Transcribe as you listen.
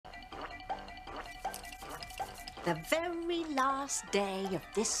The very last day of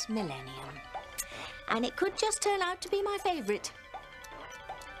this millennium. And it could just turn out to be my favorite.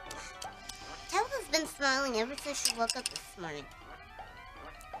 Tabitha's been smiling ever since she woke up this morning.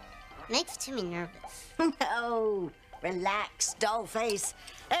 Makes Timmy nervous. Oh, relax, dollface.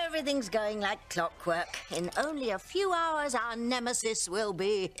 Everything's going like clockwork. In only a few hours, our nemesis will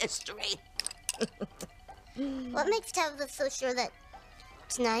be history. What makes Tabitha so sure that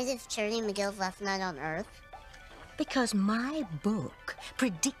tonight is Charity and Miguel's last night on Earth? Because my book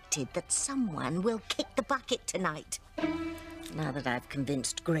predicted that someone will kick the bucket tonight. Now that I've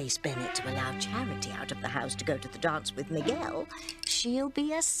convinced Grace Bennett to allow Charity out of the house to go to the dance with Miguel, she'll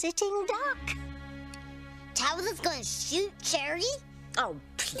be a sitting duck. Tabitha's gonna shoot Charity? Oh,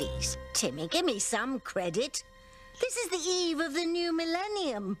 please, Timmy, give me some credit. This is the eve of the new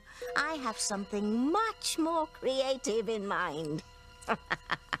millennium. I have something much more creative in mind. But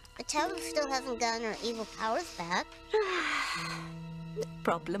Tabitha still hasn't gotten her evil powers back. No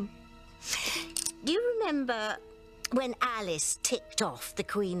problem. Do you remember when Alice ticked off the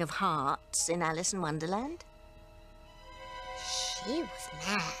Queen of Hearts in Alice in Wonderland? She was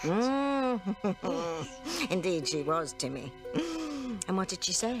mad. Indeed she was, Timmy. And what did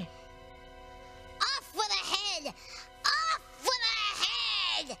she say? Off with a head! Off with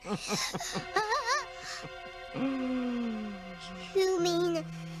a head! You mean...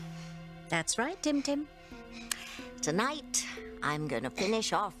 That's right, Tim Tim. Tonight, I'm going to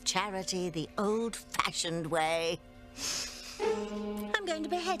finish off Charity the old-fashioned way. I'm going to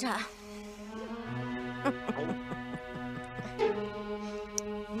behead her.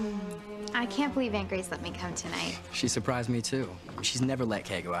 I can't believe Aunt Grace let me come tonight. She surprised me, too. She's never let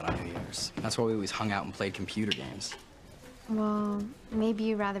Kay go out on New Year's. That's why we always hung out and played computer games. Well, maybe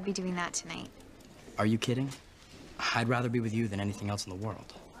you'd rather be doing that tonight. Are you kidding? I'd rather be with you than anything else in the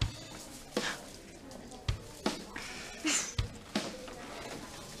world.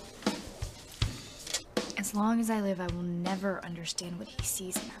 As long as I live, I will never understand what he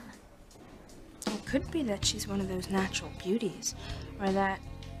sees in her. It could be that she's one of those natural beauties, or that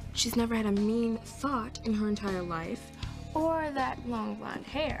she's never had a mean thought in her entire life, or that long blonde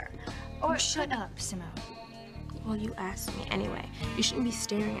hair, or... Oh, shut up, Simone. Well, you asked me anyway. You shouldn't be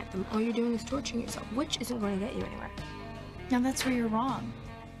staring at them. All you're doing is torturing yourself, which isn't going to get you anywhere. Now that's where you're wrong.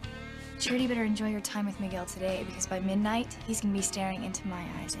 Charity better enjoy your time with Miguel today, because by midnight, he's gonna be staring into my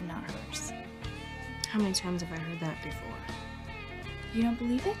eyes and not hers. How many times have I heard that before? You don't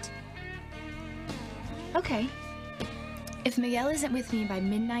believe it? Okay. If Miguel isn't with me by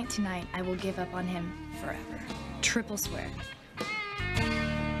midnight tonight, I will give up on him forever. Triple swear.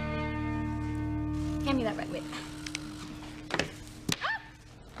 Hand me that red wig.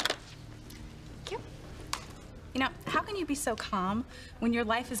 You know, how can you be so calm when your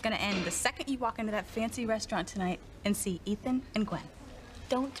life is gonna end the second you walk into that fancy restaurant tonight and see Ethan and Gwen?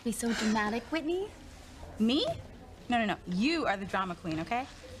 Don't be so dramatic, Whitney. Me? No. You are the drama queen, okay?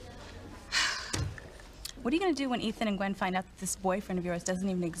 What are you gonna do when Ethan and Gwen find out that this boyfriend of yours doesn't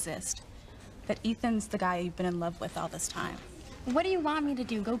even exist? That Ethan's the guy you've been in love with all this time? What do you want me to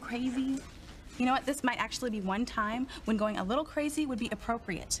do, go crazy? You know what? This might actually be one time when going a little crazy would be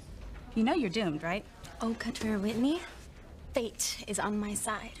appropriate. You know you're doomed, right? Oh, Katria Whitney, fate is on my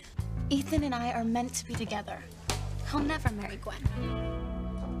side. Ethan and I are meant to be together. He'll never marry Gwen.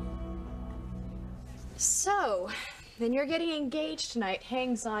 So, then you're getting engaged tonight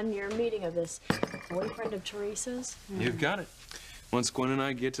hangs on your meeting of this boyfriend of Teresa's? You've got it. Once Gwen and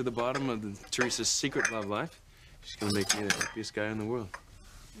I get to the bottom of Teresa's secret love life, she's gonna make me the happiest guy in the world.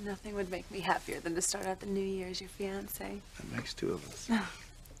 Nothing would make me happier than to start out the new year as your fiancé. That makes two of us.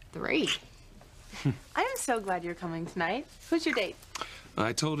 3. I am so glad you're coming tonight. Who's your date?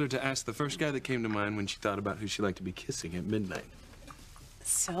 I told her to ask the first guy that came to mind when she thought about who she'd like to be kissing at midnight.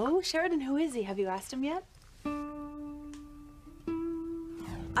 So, Sheridan, who is he? Have you asked him yet?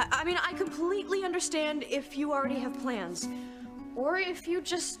 I mean, I completely understand if you already have plans. Or if you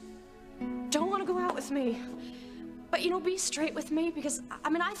just don't want to go out with me. But, you know, be straight with me because, I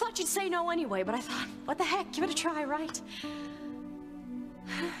mean, I thought you'd say no anyway, but I thought, what the heck, give it a try, right?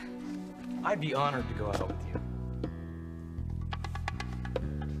 I'd be honored to go out with you.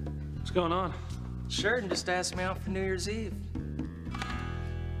 What's going on? Sheridan just asked me out for New Year's Eve.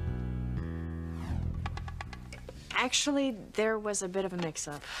 Actually, there was a bit of a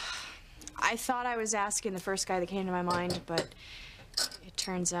mix-up. I thought I was asking the first guy that came to my mind, but it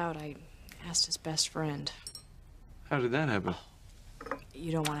turns out I asked his best friend. How did that happen?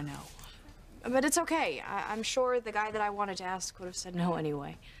 You don't want to know. But it's okay. I'm sure the guy that I wanted to ask would have said no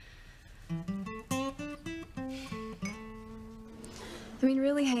anyway. I mean,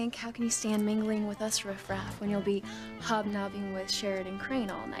 really, Hank, how can you stand mingling with us riffraff when you'll be hobnobbing with Sheridan Crane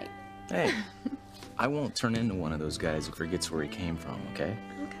all night? Hey, I won't turn into one of those guys who forgets where he came from, okay?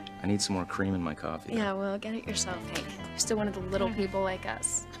 Okay. I need some more cream in my coffee. Yeah, well, get it yourself, Hank. You're still one of the little people like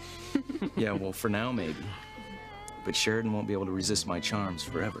us. Yeah, well, for now, maybe. But Sheridan won't be able to resist my charms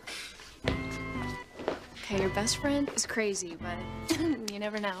forever. Okay, your best friend is crazy, but you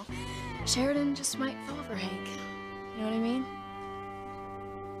never know. Sheridan just might fall for Hank. You know what I mean?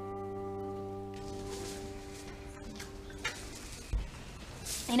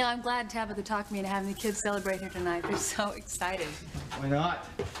 You know, I'm glad Tabitha talked me into having the kids celebrate here tonight. They're so excited. Why not?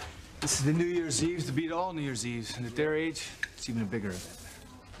 This is the New Year's Eve to beat all New Year's Eves, and at their age, it's even a bigger event.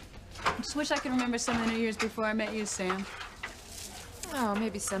 I just wish I could remember some of the New Year's before I met you, Sam. Oh,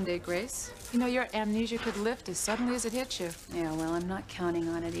 maybe someday, Grace. You know, your amnesia could lift as suddenly as it hits you. Yeah, well, I'm not counting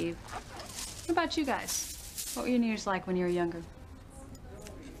on it, Eve. What about you guys? What were your New Year's like when you were younger?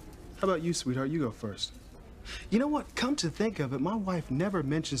 How about you, sweetheart? You go first. You know what? Come to think of it, my wife never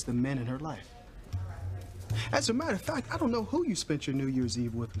mentions the men in her life. As a matter of fact, I don't know who you spent your New Year's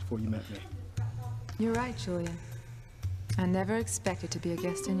Eve with before you met me. You're right, Julian. I never expected to be a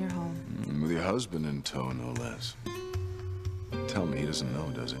guest in your home. With your husband in tow, no less. Tell me he doesn't know,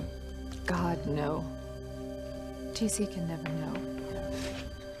 does he? God, no. TC can never know.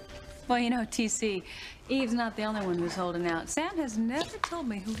 Well, you know, TC, Eve's not the only one who's holding out. Sam has never told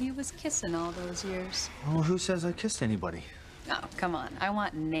me who he was kissing all those years. Oh, who says I kissed anybody? Oh, come on. I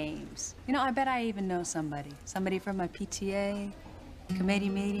want names. You know, I bet I even know somebody. Somebody from my PTA, committee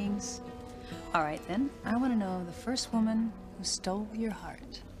meetings. All right, then. I want to know the first woman who stole your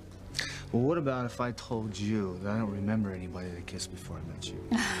heart. Well, what about if I told you that I don't remember anybody that kissed before I met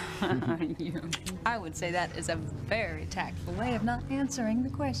you? I would say that is a very tactful way of not answering the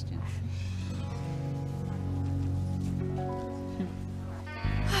question.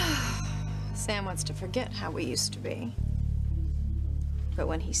 Sam wants to forget how we used to be. But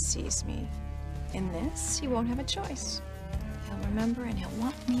when he sees me in this, he won't have a choice. He'll remember and he'll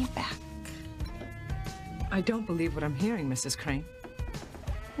want me back. I don't believe what I'm hearing, Mrs. Crane.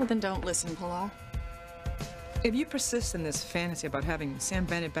 Well, then don't listen, Pilar. If you persist in this fantasy about having Sam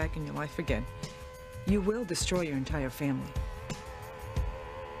Bennett back in your life again, you will destroy your entire family.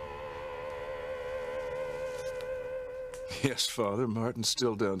 Yes, Father. Martin's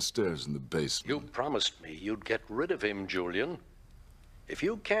still downstairs in the basement. You promised me you'd get rid of him, Julian. If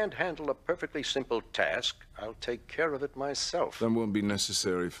you can't handle a perfectly simple task, I'll take care of it myself. That won't be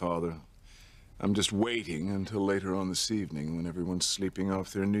necessary, Father. I'm just waiting until later on this evening when everyone's sleeping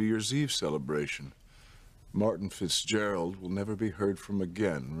off their New Year's Eve celebration. Martin Fitzgerald will never be heard from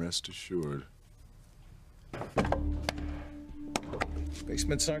again, rest assured.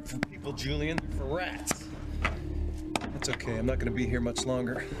 Basements aren't for people, Julian. They're for rats. That's okay. I'm not going to be here much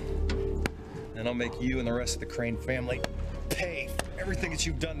longer. And I'll make you and the rest of the Crane family pay for everything that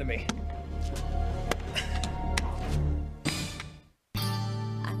you've done to me.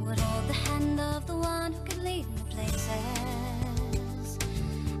 I would hold the hand of the one who could lead me places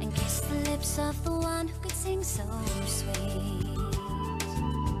and kiss the lips of the one who could sing so sweet.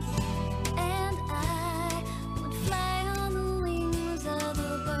 And I would fly on the wings of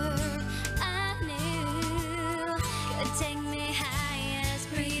a bird I knew could take me high as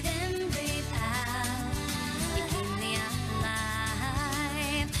breathe in, breathe out. You keep me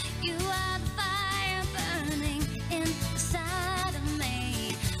alive. You are the fire burning inside of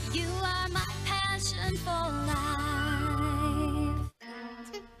me. You are my passion for life.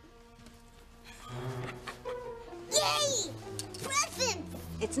 Yay! Present!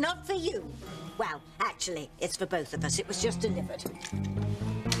 It's not for you. Well, actually, it's for both of us. It was just delivered.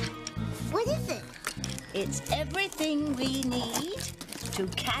 What is it? It's everything we need to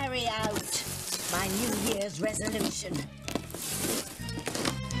carry out my New Year's resolution.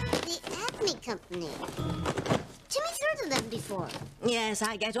 The Acme Company. Jimmy's heard of them before. Yes,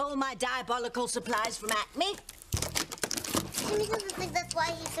 I get all my diabolical supplies from Acme. Jimmy doesn't think that's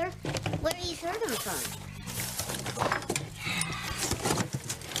why where he's heard them from.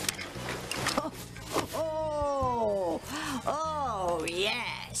 Oh,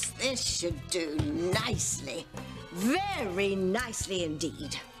 yes. This should do nicely. Very nicely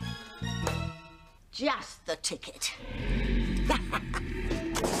indeed. Just the ticket.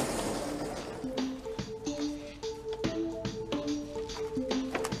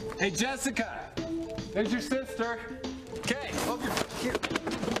 Hey, Jessica! There's your sister. Okay, over here.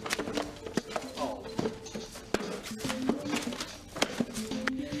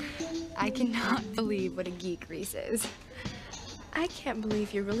 I cannot believe what a geek Reese is. I can't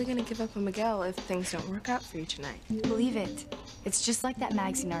believe you're really gonna give up on Miguel if things don't work out for you tonight. Believe it. It's just like that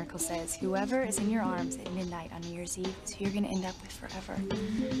magazine article says. Whoever is in your arms at midnight on New Year's Eve is who you're gonna end up with forever.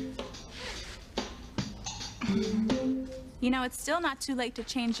 You know, it's still not too late to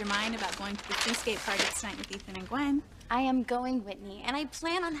change your mind about going to the seascape party tonight with Ethan and Gwen. I am going, Whitney, and I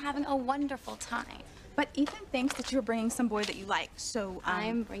plan on having a wonderful time. But Ethan thinks that you're bringing some boy that you like, so,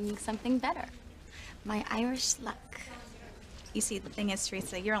 I'm bringing something better. My Irish luck. You see, the thing is,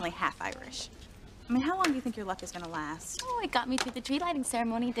 Teresa, you're only half Irish. I mean, how long do you think your luck is gonna last? Oh, it got me through the tree lighting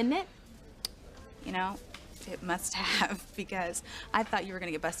ceremony, didn't it? You know, it must have, because I thought you were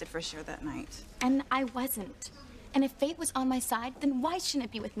gonna get busted for sure that night. And I wasn't. And if fate was on my side, then why shouldn't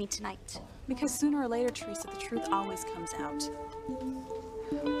it be with me tonight? Because sooner or later, Teresa, the truth always comes out.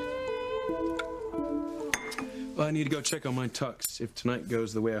 Well, I need to go check on my tux. If tonight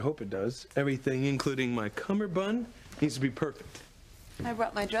goes the way I hope it does, everything, including my cummerbund, needs to be perfect. I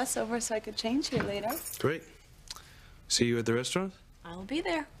brought my dress over so I could change here later. Great. See you at the restaurant? I'll be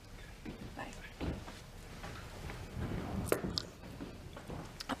there.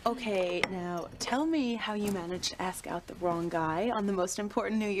 Okay, now tell me how you managed to ask out the wrong guy on the most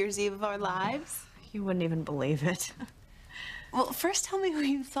important New Year's Eve of our lives. You wouldn't even believe it. Well, first tell me who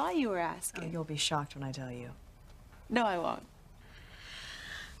you thought you were asking. Oh, you'll be shocked when I tell you. No, I won't.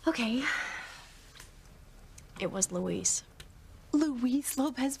 Okay. It was Luis. Luis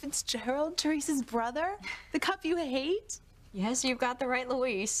Lopez Fitzgerald, Teresa's brother? The cop you hate? Yes, you've got the right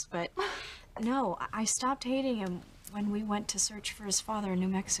Luis, but no, I stopped hating him when we went to search for his father in New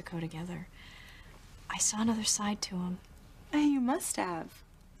Mexico together. I saw another side to him. You must have.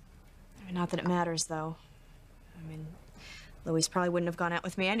 I mean, not that it matters, though. I mean, Luis probably wouldn't have gone out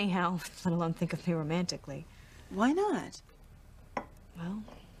with me anyhow, let alone think of me romantically. Why not? Well,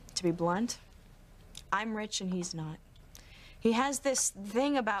 to be blunt, I'm rich and he's not. He has this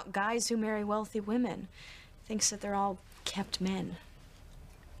thing about guys who marry wealthy women. Thinks that they're all kept men.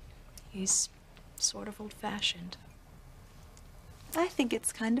 He's sort of old-fashioned. I think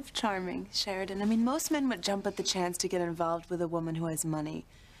it's kind of charming, Sheridan. I mean, most men would jump at the chance to get involved with a woman who has money,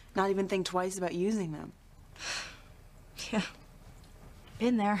 not even think twice about using them. Yeah.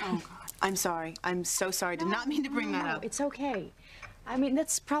 Been there. Oh, God. I'm sorry. I'm so sorry. Did not mean to bring that up. It's okay. I mean,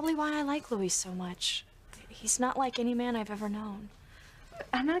 that's probably why I like Luis so much. He's not like any man I've ever known.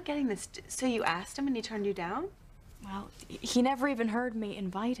 I'm not getting this. So you asked him and he turned you down? Well, he never even heard me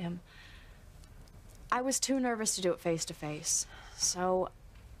invite him. I was too nervous to do it face to face, so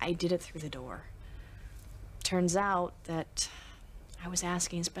I did it through the door. Turns out that I was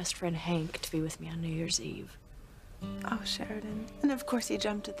asking his best friend Hank to be with me on New Year's Eve. Oh, Sheridan. And of course you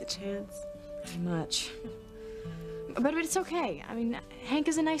jumped at the chance. Very much. But it's okay. I mean, Hank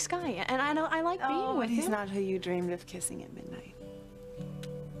is a nice guy, and I like being with him. He's not who you dreamed of kissing at midnight.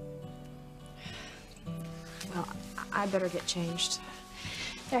 Well, I better get changed.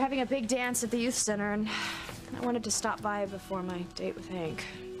 They're having a big dance at the youth center, and I wanted to stop by before my date with Hank.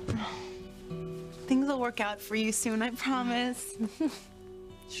 Things will work out for you soon, I promise.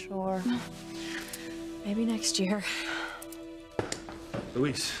 Sure. Maybe next year.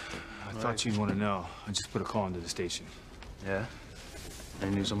 Luis, I thought you'd want to know. I just put a call into the station. Yeah?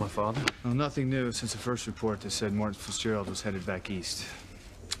 Any news on my father? Well, nothing new since the first report that said Martin Fitzgerald was headed back east.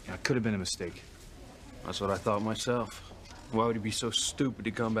 Yeah, it could have been a mistake. That's what I thought myself. Why would he be so stupid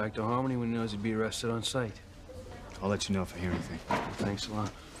to come back to Harmony when he knows he'd be arrested on sight? I'll let you know if I hear anything. Thanks a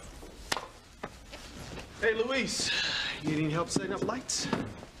lot. Hey, Luis, you need any help setting up lights?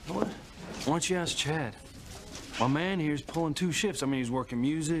 What? Why don't you ask Chad? My man here's pulling 2 shifts. I mean, he's working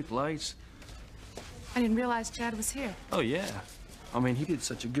music, lights. I didn't realize Chad was here. Oh, yeah. I mean, he did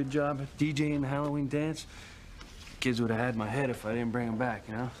such a good job at DJing the Halloween dance. Kids would have had my head if I didn't bring him back,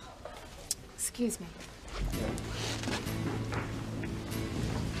 you know? Excuse me.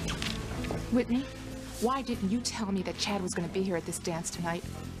 Whitney, why didn't you tell me that Chad was going to be here at this dance tonight?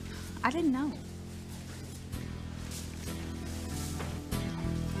 I didn't know.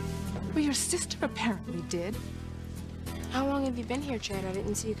 Well, your sister apparently did. How long have you been here, Chad? I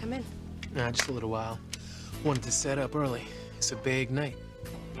didn't see you come in. Nah, just a little while. Wanted to set up early. It's a big night.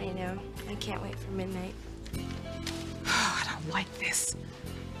 I know. I can't wait for midnight. I don't like this.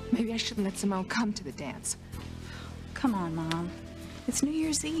 Maybe I shouldn't let Simone come to the dance. Come on, Mom. It's New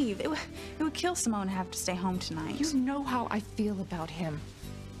Year's Eve. It would kill Simone to have to stay home tonight. You know how I feel about him.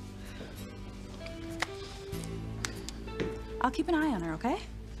 I'll keep an eye on her, okay?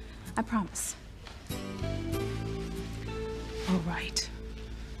 I promise. All right.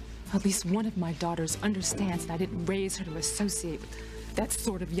 At least one of my daughters understands that I didn't raise her to associate with that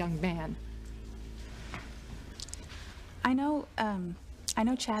sort of young man. I know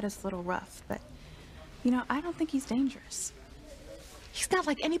Chad is a little rough, but, you know, I don't think he's dangerous. He's not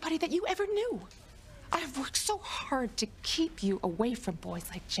like anybody that you ever knew. I've worked so hard to keep you away from boys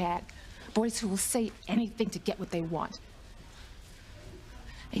like Chad. Boys who will say anything to get what they want.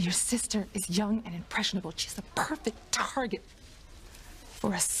 And your sister is young and impressionable. She's the perfect target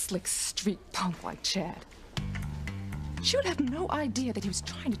for a slick street punk like Chad. She would have no idea that he was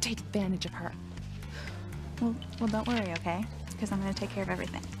trying to take advantage of her. Well, don't worry, okay? Because I'm going to take care of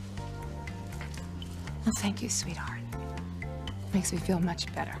everything. Well, thank you, sweetheart. Makes me feel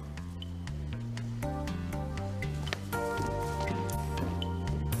much better.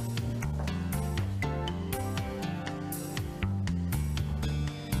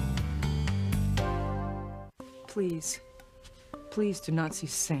 Please, please do not see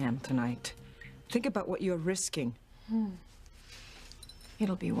Sam tonight. Think about what you're risking.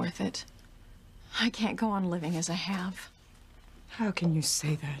 It'll be worth it. I can't go on living as I have. How can you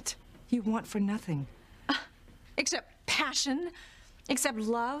say that? You want for nothing. Except passion, except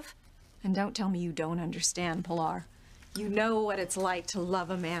love. And don't tell me you don't understand, Pilar. You know what it's like to love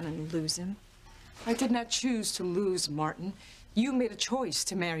a man and lose him. I did not choose to lose Martin. You made a choice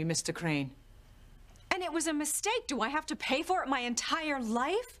to marry Mr. Crane. And it was a mistake. Do I have to pay for it my entire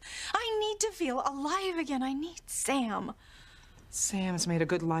life? I need to feel alive again. I need Sam. Sam's made a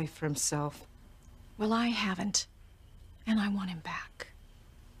good life for himself. Well, I haven't. And I want him back.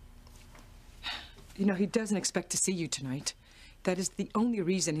 You know, he doesn't expect to see you tonight. That is the only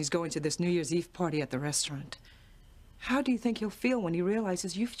reason he's going to this New Year's Eve party at the restaurant. How do you think he'll feel when he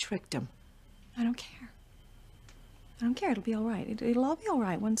realizes you've tricked him? I don't care. I don't care. It'll be all right. It'll all be all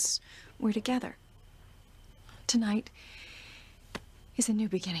right once we're together. Tonight is a new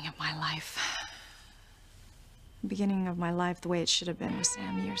beginning of my life. The beginning of my life the way it should have been with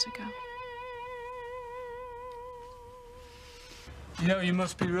Sam years ago. You know, you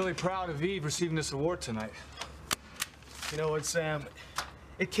must be really proud of Eve receiving this award tonight. You know what, Sam?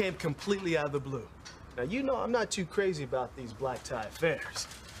 It came completely out of the blue. Now, you know I'm not too crazy about these black tie affairs.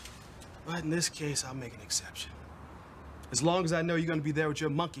 But in this case, I'll make an exception. As long as I know you're going to be there with your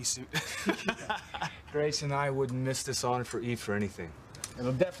monkey suit. Grace and I wouldn't miss this honor for Eve for anything.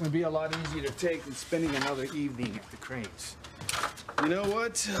 It'll definitely be a lot easier to take than spending another evening at the Cranes. You know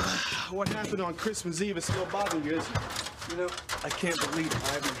what? What happened on Christmas Eve is still bothering you, isn't it? You know, I can't believe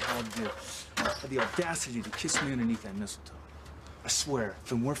Ivy had the audacity to kiss me underneath that mistletoe. I swear,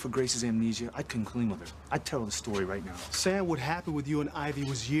 if it weren't for Grace's amnesia, I'd come clean with her. I'd tell her the story right now. Sam, what happened with you and Ivy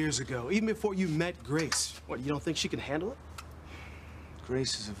was years ago, even before you met Grace. What, you don't think she can handle it?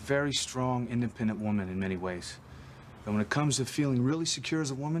 Grace is a very strong, independent woman in many ways. But when it comes to feeling really secure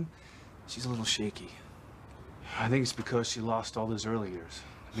as a woman, she's a little shaky. I think it's because she lost all those early years.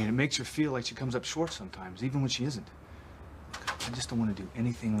 I mean, it makes her feel like she comes up short sometimes, even when she isn't. I just don't want to do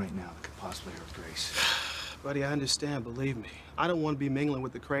anything right now that could possibly hurt Grace. Buddy, I understand, believe me. I don't want to be mingling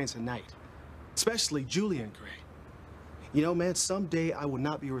with the Cranes tonight. Especially Julian Crane. You know, man, someday I will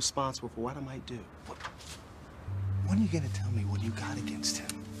not be responsible for what I might do. When are you going to tell me what you got against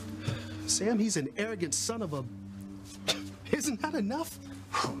him? Sam, he's an arrogant son of a... Isn't that enough?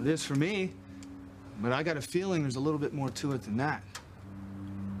 Well, it is for me. But I got a feeling there's a little bit more to it than that.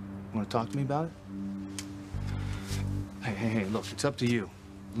 Want to talk to me about it? Hey, look, it's up to you.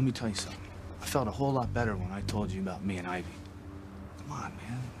 Let me tell you something. I felt a whole lot better when I told you about me and Ivy. Come on,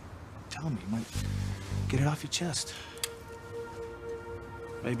 man. Tell me. You might get it off your chest.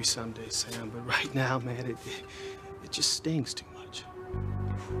 Maybe someday, Sam, but right now, man, it just stings too much.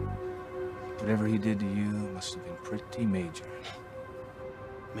 Whatever he did to you must have been pretty major.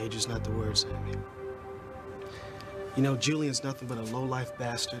 Major's not the word, Sammy. You know, Julian's nothing but a low-life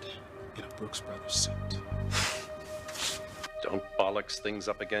bastard in a Brooks Brothers suit. Don't bollocks things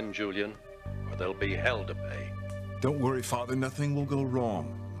up again, Julian, or there'll be hell to pay. Don't worry, Father. Nothing will go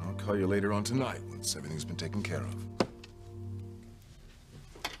wrong. I'll call you later on tonight once everything's been taken care of.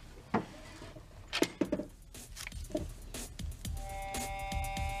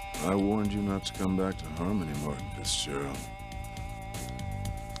 I warned you not to come back to Harmony, Martin Fitzgerald.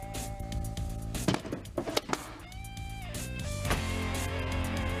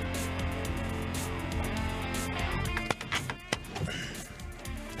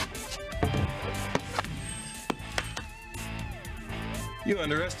 You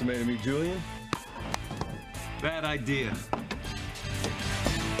underestimated me, Julian. Bad idea.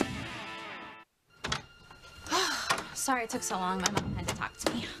 Sorry it took so long. My mom had to talk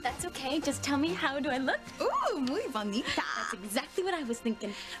to me. That's okay. Just tell me, how do I look? Ooh, muy bonita. That's exactly what I was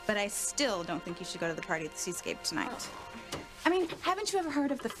thinking. But I still don't think you should go to the party at the Seascape tonight. I mean, haven't you ever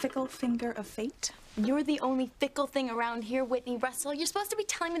heard of the fickle finger of fate? You're the only fickle thing around here, Whitney Russell. You're supposed to be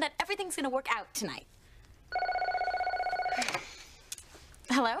telling me that everything's gonna work out tonight.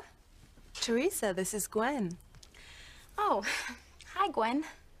 Hello? Teresa, this is Gwen. Oh, hi, Gwen.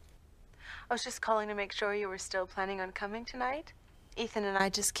 I was just calling to make sure you were still planning on coming tonight. Ethan and I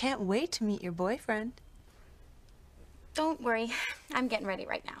just can't wait to meet your boyfriend. Don't worry. I'm getting ready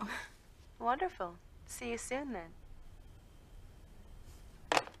right now. Wonderful. See you soon, then.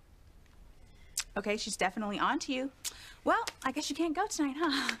 Okay, she's definitely on to you. Well, I guess you can't go tonight,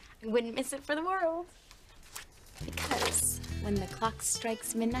 huh? I wouldn't miss it for the world. Because when the clock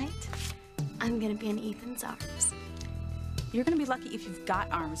strikes midnight, I'm gonna be in Ethan's arms. You're gonna be lucky if you've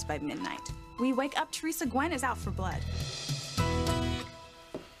got arms by midnight. We wake up, Teresa, Gwen is out for blood.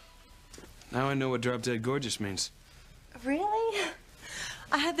 Now I know what Drop Dead Gorgeous means. Really?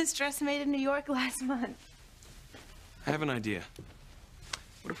 I had this dress made in New York last month. I have an idea.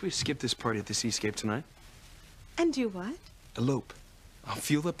 What if we skip this party at the Seascape tonight? And do what? Elope. I'll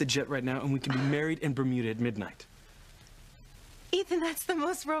fuel up the jet right now and we can be married in Bermuda at midnight. Ethan, that's the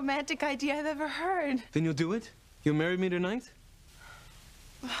most romantic idea I've ever heard. Then you'll do it? You'll marry me tonight?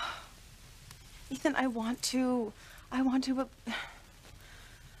 Ethan, I want to, but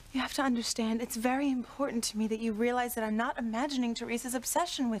you have to understand, it's very important to me that you realize that I'm not imagining Teresa's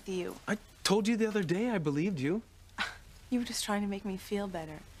obsession with you. I told you the other day I believed you. You were just trying to make me feel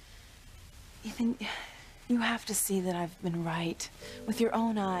better. Ethan, you have to see that I've been right with your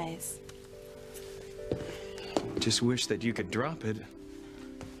own eyes. Just wish that you could drop it.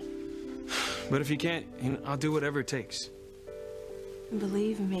 But if you can't, I'll do whatever it takes.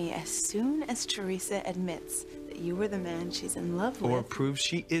 Believe me, as soon as Teresa admits that you were the man she's in love Or with, proves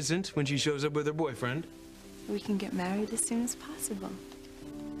she isn't when she shows up with her boyfriend. we can get married as soon as possible.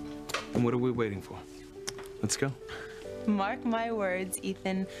 And what are we waiting for? Let's go. Mark my words,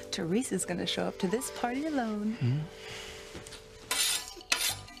 Ethan. Teresa's gonna show up to this party alone.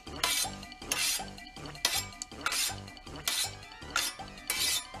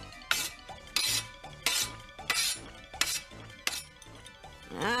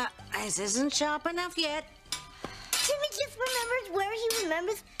 This isn't sharp enough yet. Timmy just remembers where he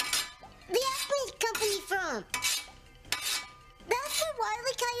remembers the Acme Company from. That's where Wile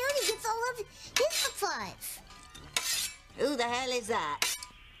E. Coyote gets all of his supplies. Who the hell is that?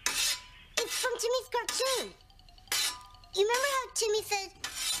 It's from Timmy's cartoon. You remember how Timmy said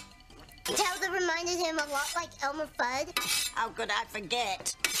Zelda reminded him a lot like Elmer Fudd? How could I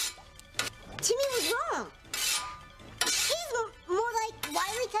forget? Timmy was wrong. He's more like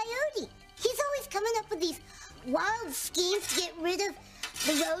Wile E. Coyote. He's always coming up with these wild schemes to get rid of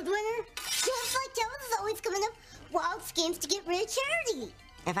the Roadrunner. Just like Zelda's always coming up with wild schemes to get rid of Charity.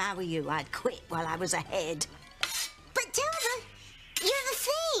 If I were you, I'd quit while I was ahead. But Zelda, you're the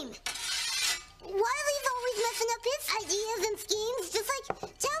same. Wiley's always messing up his ideas and schemes, just like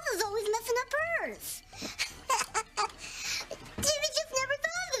Zelda's always messing up hers. Timmy just never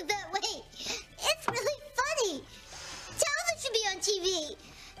thought of it that way. It's really funny. Zelda should be on TV.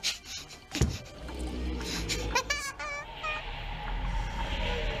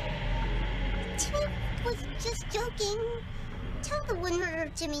 Timmy was just joking. Zelda wouldn't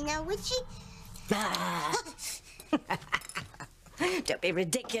hurt Timmy now, would she? Don't be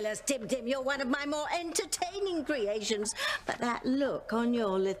ridiculous, Tim Tim. You're one of my more entertaining creations. But that look on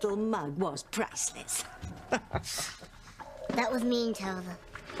your little mug was priceless. That was mean, Zelda.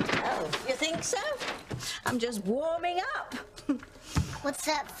 Oh, you think so? I'm just warming up. What's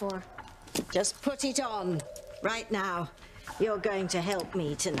that for? Just put it on right now. You're going to help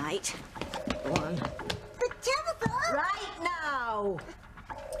me tonight. Go on. But Zelda! Right now!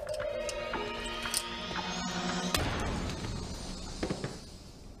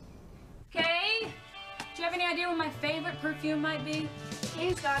 Kay, do you have any idea what my favorite perfume might be?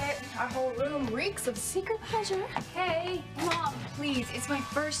 He's got it. Our whole room reeks of secret pleasure. Hey, Mom, please. It's my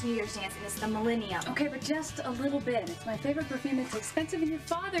first New Year's dance, and it's the Millennium. Okay, but just a little bit. It's my favorite perfume. It's expensive, and your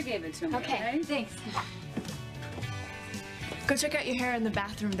father gave it to me. Okay, thanks. Go check out your hair in the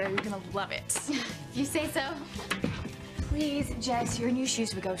bathroom there. You're gonna love it. You say so? Please, Jess, your new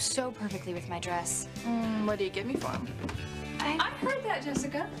shoes would go so perfectly with my dress. What do you give me for them? I heard that,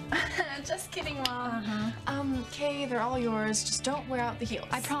 Jessica. Just kidding, Mom. Kay, they're all yours. Just don't wear out the heels.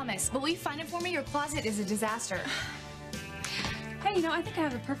 I promise. But will you find it for me? Your closet is a disaster. Hey, you know, I think I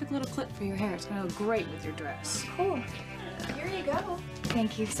have a perfect little clip for your hair. It's gonna go great with your dress. Cool. Here you go.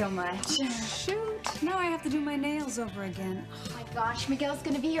 Thank you so much. Shoot. Now I have to do my nails over again. Oh my gosh, Miguel's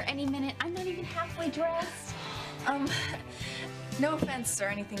gonna be here any minute. I'm not even halfway dressed. No offense or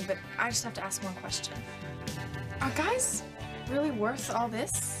anything, but I just have to ask one question. Are guys really worth all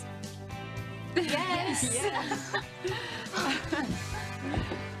this? Yes. Yes.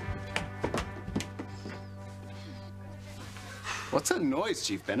 What's that noise,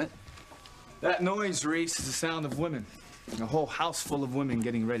 Chief Bennett? That noise, Reese, is the sound of women. A whole house full of women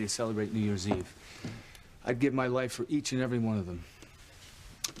getting ready to celebrate New Year's Eve. I'd give my life for each and every one of them.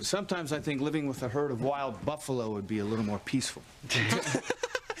 But sometimes I think living with a herd of wild buffalo would be a little more peaceful.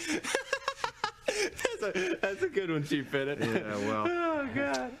 That's a good one, Chief Bennett. Yeah, well. Oh,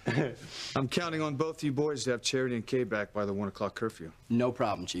 God. I'm counting on both you boys to have Charity and Kay back by the 1 o'clock curfew. No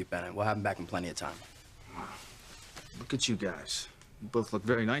problem, Chief Bennett. We'll have them back in plenty of time. Look at you guys. You both look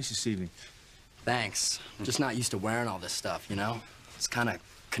very nice this evening. Thanks. I'm just not used to wearing all this stuff, you know? It's kind of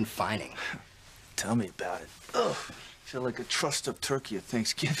confining. Tell me about it. Ugh. Feel like a trussed-up turkey at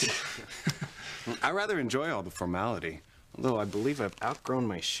Thanksgiving. I rather enjoy all the formality, although I believe I've outgrown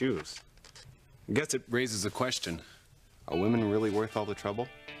my shoes. I guess it raises a question. Are women really worth all the trouble?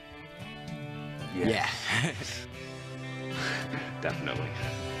 Yeah. Definitely.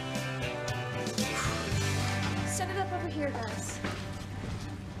 Set it up over here, guys.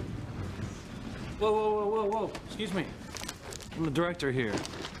 Whoa, whoa, whoa, whoa, whoa. Excuse me. I'm the director here.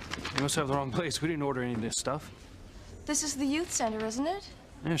 You must have the wrong place. We didn't order any of this stuff. This is the youth center, isn't it?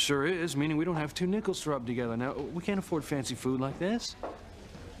 Yeah, sure is, meaning we don't have 2 nickels to rub together. Now, we can't afford fancy food like this.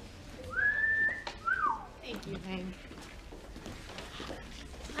 Thank you, Hank.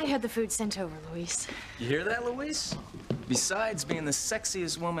 I had the food sent over, Luis. You hear that, Luis? Besides being the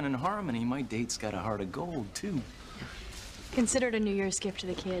sexiest woman in Harmony, my date's got a heart of gold, too. Consider it a New Year's gift to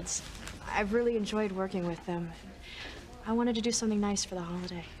the kids. I've really enjoyed working with them. I wanted to do something nice for the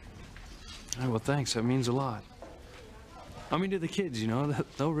holiday. Oh, well, thanks. That means a lot. I mean, to the kids, you know,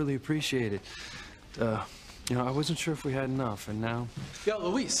 they'll really appreciate it. You know, I wasn't sure if we had enough, and now... Yo,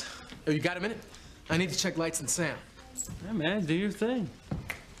 Luis, you got a minute? I need to check lights and sound. Yeah, man, do your thing.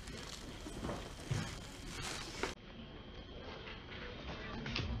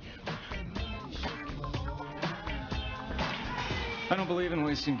 I don't believe in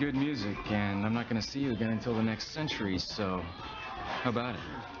wasting good music, and I'm not going to see you again until the next century, so how about it?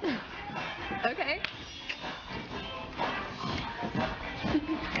 Okay.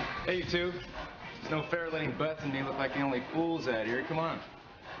 Hey, you two. It's no fair letting Beth and me look like the only fools out here. Come on.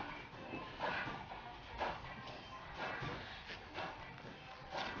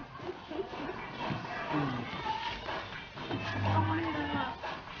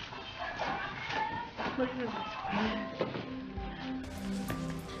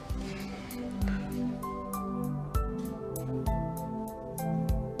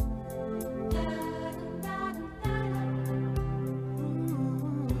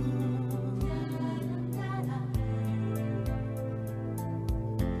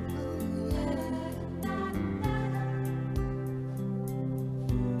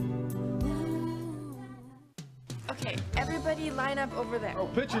 Okay, everybody line up over there. Oh,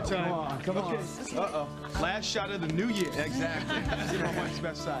 picture time. Come on. Uh-oh. Last shot of the new year. Exactly. Get on my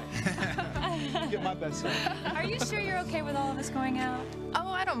best side. Get my best side. Are you sure you're okay with all of us going out? Oh,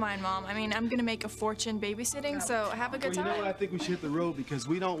 I don't mind, Mom. I mean, I'm gonna make a fortune babysitting, so have a good Well, time. you know what? I think we should hit the road because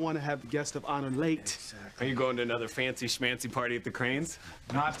we don't want to have the guest of honor late. Are you going to another fancy schmancy party at the Cranes?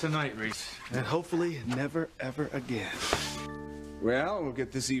 Not tonight, Reese. And hopefully never, ever again. Well, we'll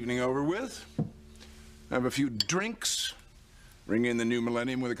get this evening over with. Have a few drinks. Ring in the new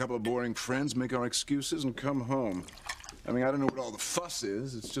millennium with a couple of boring friends, make our excuses, and come home. I mean, I don't know what all the fuss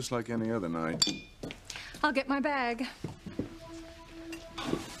is. It's just like any other night. I'll get my bag.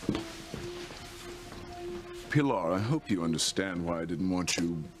 Pilar, I hope you understand why I didn't want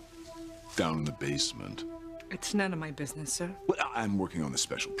you down in the basement. It's none of my business, sir. Well, I'm working on a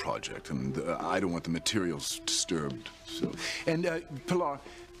special project, and I don't want the materials disturbed. So, and Pilar,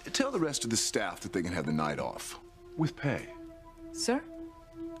 tell the rest of the staff that they can have the night off with pay. Sir?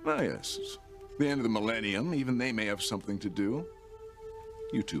 Ah, yes. It's the end of the millennium. Even they may have something to do.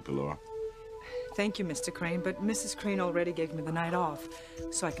 You too, Pilar. Thank you, Mr. Crane, but Mrs. Crane already gave me the night off,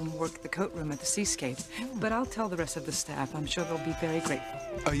 so I can work the coat room at the Seascape. But I'll tell the rest of the staff. I'm sure they'll be very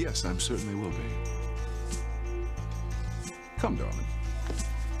grateful. Yes, I certainly will be. Come, darling.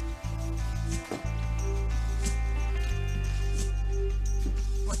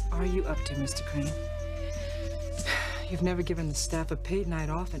 What are you up to, Mr. Crane? You've never given the staff a paid night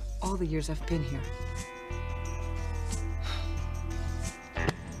off in all the years I've been here.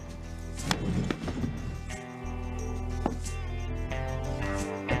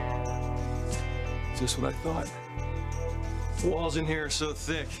 Just what I thought. The walls in here are so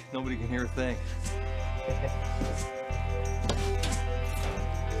thick, nobody can hear a thing.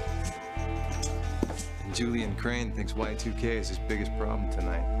 And Julian Crane thinks Y2K is his biggest problem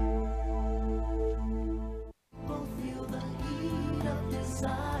tonight.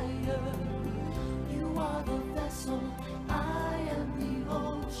 You are the vessel I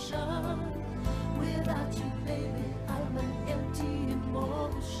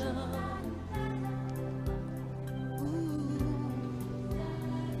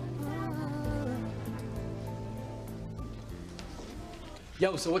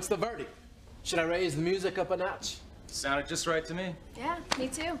Yo, so what's the verdict? Should I raise the music up a notch? Sounded just right to me. Yeah, me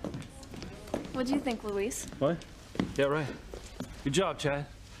too. What do you think, Luis? What? Yeah, right. Good job, Chad.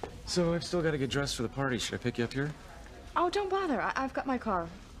 So I've still got to get dressed for the party. Should I pick you up here? Oh, don't bother. I've got my car.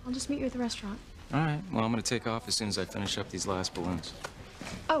 I'll just meet you at the restaurant. All right. Well, I'm going to take off as soon as I finish up these last balloons.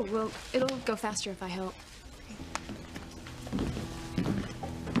 Oh, well, it'll go faster if I help.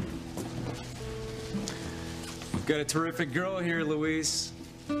 We've got a terrific girl here, Luis.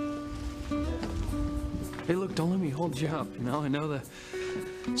 Hey, look, don't let me hold you up. You know, I know the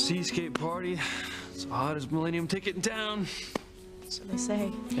Seascape party. It's the hottest Millennium ticket in town. So they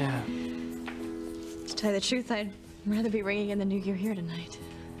say. Yeah. To tell you the truth, I'd rather be ringing in the new year here tonight.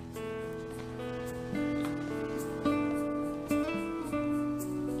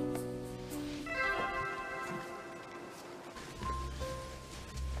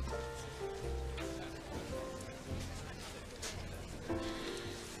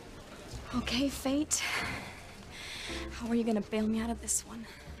 Okay, fate. How are you gonna bail me out of this one?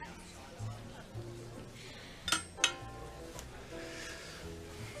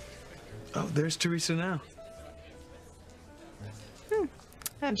 Oh, there's Teresa now.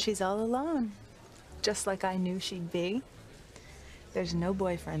 And she's all alone. Just like I knew she'd be. There's no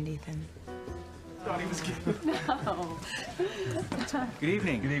boyfriend, Ethan. Thought he was kidding. No. Good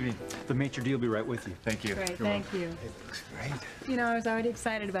evening. Good evening. The maitre d' will be right with you. Thank you. Great, You're thank welcome. you. It looks great. You know, I was already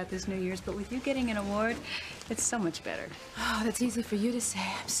excited about this New Year's, but with you getting an award, it's so much better. Oh, that's easy for you to say.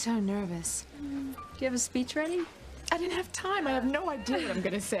 I'm so nervous. Do you have a speech ready? I didn't have time. I have no idea what I'm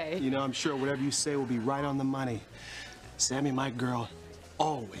gonna say. You know, I'm sure whatever you say will be right on the money. Sammy, my girl,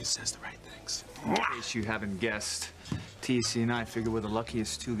 always says the right things. In case you haven't guessed, TC and I figure we're the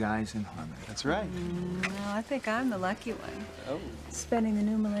luckiest two guys in Harmony. That's right. Well, I think I'm the lucky one. Oh. Spending the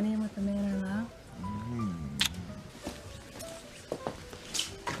new millennium with the man I love.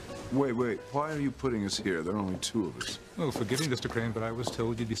 Wait. Why are you putting us here? There are only two of us. Oh, forgive me, Mr. Crane, but I was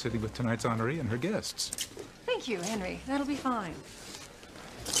told you'd be sitting with tonight's honoree and her guests. Thank you, Henry. That'll be fine.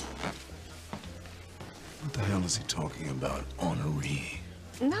 What the hell is he talking about? Honoree?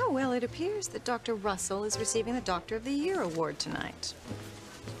 No, well, it appears that Dr. Russell is receiving the Doctor of the Year award tonight.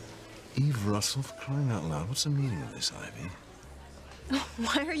 Eve Russell, for crying out loud. What's the meaning of this, Ivy?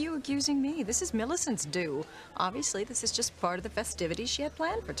 Why are you accusing me? This is Millicent's due. Obviously, this is just part of the festivities she had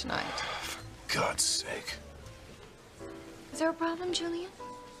planned for tonight. God's sake. Is there a problem, Julian?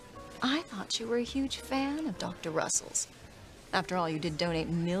 I thought you were a huge fan of Dr. Russell's. After all, you did donate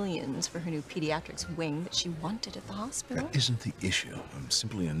millions for her new pediatrics wing that she wanted at the hospital. That isn't the issue. I'm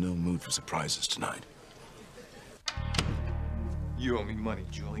simply in no mood for surprises tonight. You owe me money,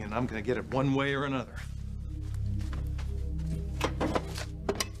 Julian. I'm gonna get it one way or another.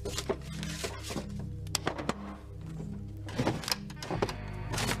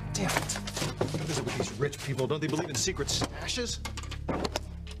 Damn it. What is it with these rich people? Don't they believe in secret stashes?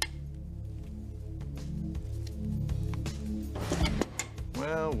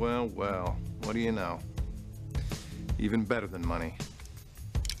 Well. What do you know? Even better than money.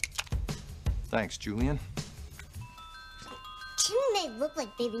 Thanks, Julian. Timmy may look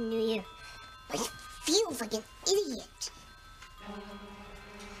like Baby New Year, but he feels like an idiot.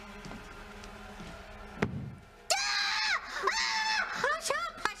 Hush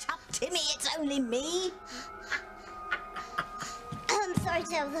up, Timmy. It's only me. I'm sorry,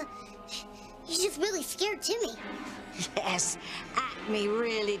 Tabitha. You just really scared Timmy. Yes, Acme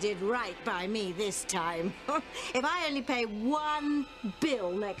really did right by me this time. If I only pay one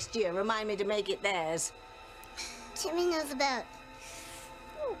bill next year, remind me to make it theirs. Timmy knows about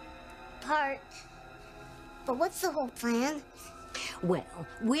part. But what's the whole plan? Well,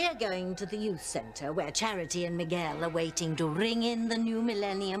 we're going to the youth center where Charity and Miguel are waiting to ring in the new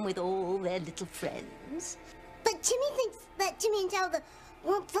millennium with all their little friends. But Timmy thinks that Timmy and Tabitha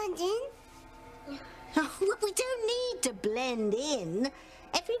won't blend in. Oh, well, we don't need to blend in.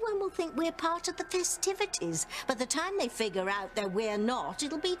 Everyone will think we're part of the festivities. By the time they figure out that we're not,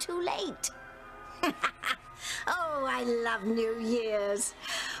 it'll be too late. Oh, I love New Year's.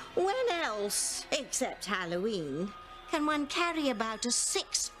 When else, except Halloween, can one carry about a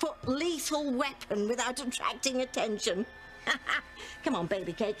 6-foot lethal weapon without attracting attention? Come on,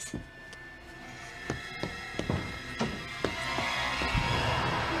 baby cakes.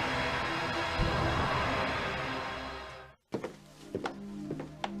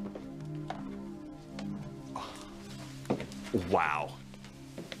 Wow.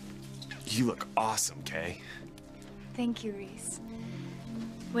 You look awesome, Kay. Thank you, Reese.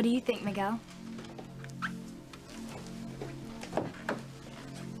 What do you think, Miguel?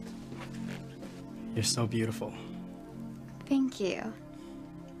 You're so beautiful. Thank you.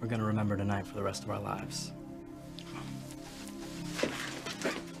 we're gonna remember tonight for the rest of our lives.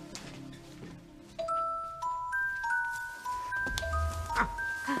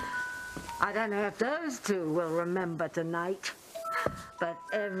 I don't know if those two will remember tonight, but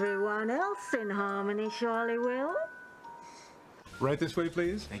everyone else in Harmony surely will. Right this way,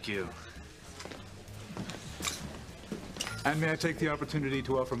 please. Thank you. And may I take the opportunity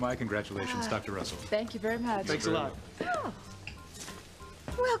to offer my congratulations, Dr. Russell. Thank you very much. Thanks a lot. Oh.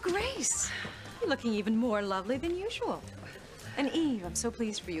 Well, Grace, you're looking even more lovely than usual. And Eve, I'm so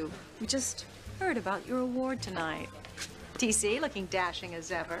pleased for you. We just heard about your award tonight. TC, looking dashing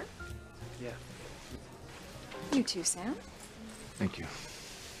as ever. Yeah. You too, Sam. Thank you.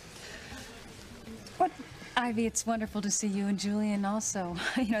 What? Ivy, it's wonderful to see you and Julian also.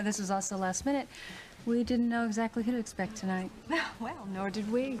 You know, this was also last minute. We didn't know exactly who to expect tonight. Well, nor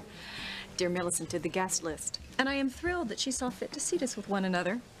did we. Dear Millicent did the guest list. And I am thrilled that she saw fit to seat us with one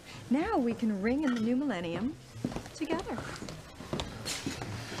another. Now we can ring in the new millennium together.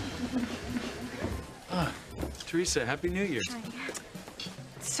 Teresa, Happy New Year. Hi.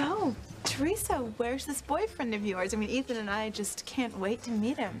 So, Teresa, where's this boyfriend of yours? I mean, Ethan and I just can't wait to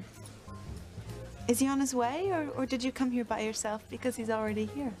meet him. Is he on his way, or did you come here by yourself because he's already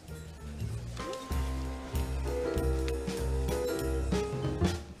here?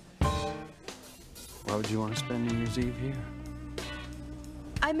 Why would you want to spend New Year's Eve here?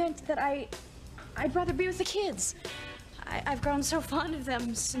 I meant that I'd rather be with the kids. I've grown so fond of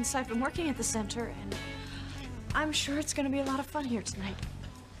them since I've been working at the center, and I'm sure it's going to be a lot of fun here tonight.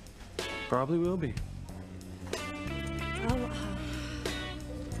 Probably will be. Well,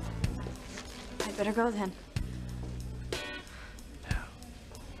 I better go then.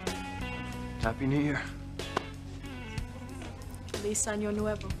 Happy New Year. Feliz Año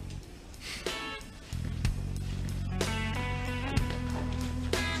Nuevo.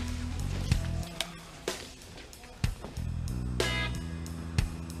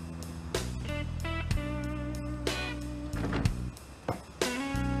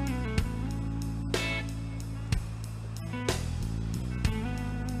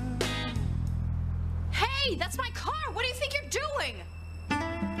 Hey, that's my car! What do you think you're doing?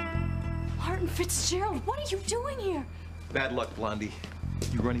 Martin Fitzgerald, what are you doing here? Bad luck, Blondie.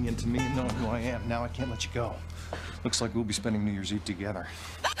 You running into me and knowing who I am. Now I can't let you go. Looks like we'll be spending New Year's Eve together.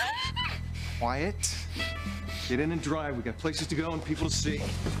 Quiet. Get in and drive. We got places to go and people to see.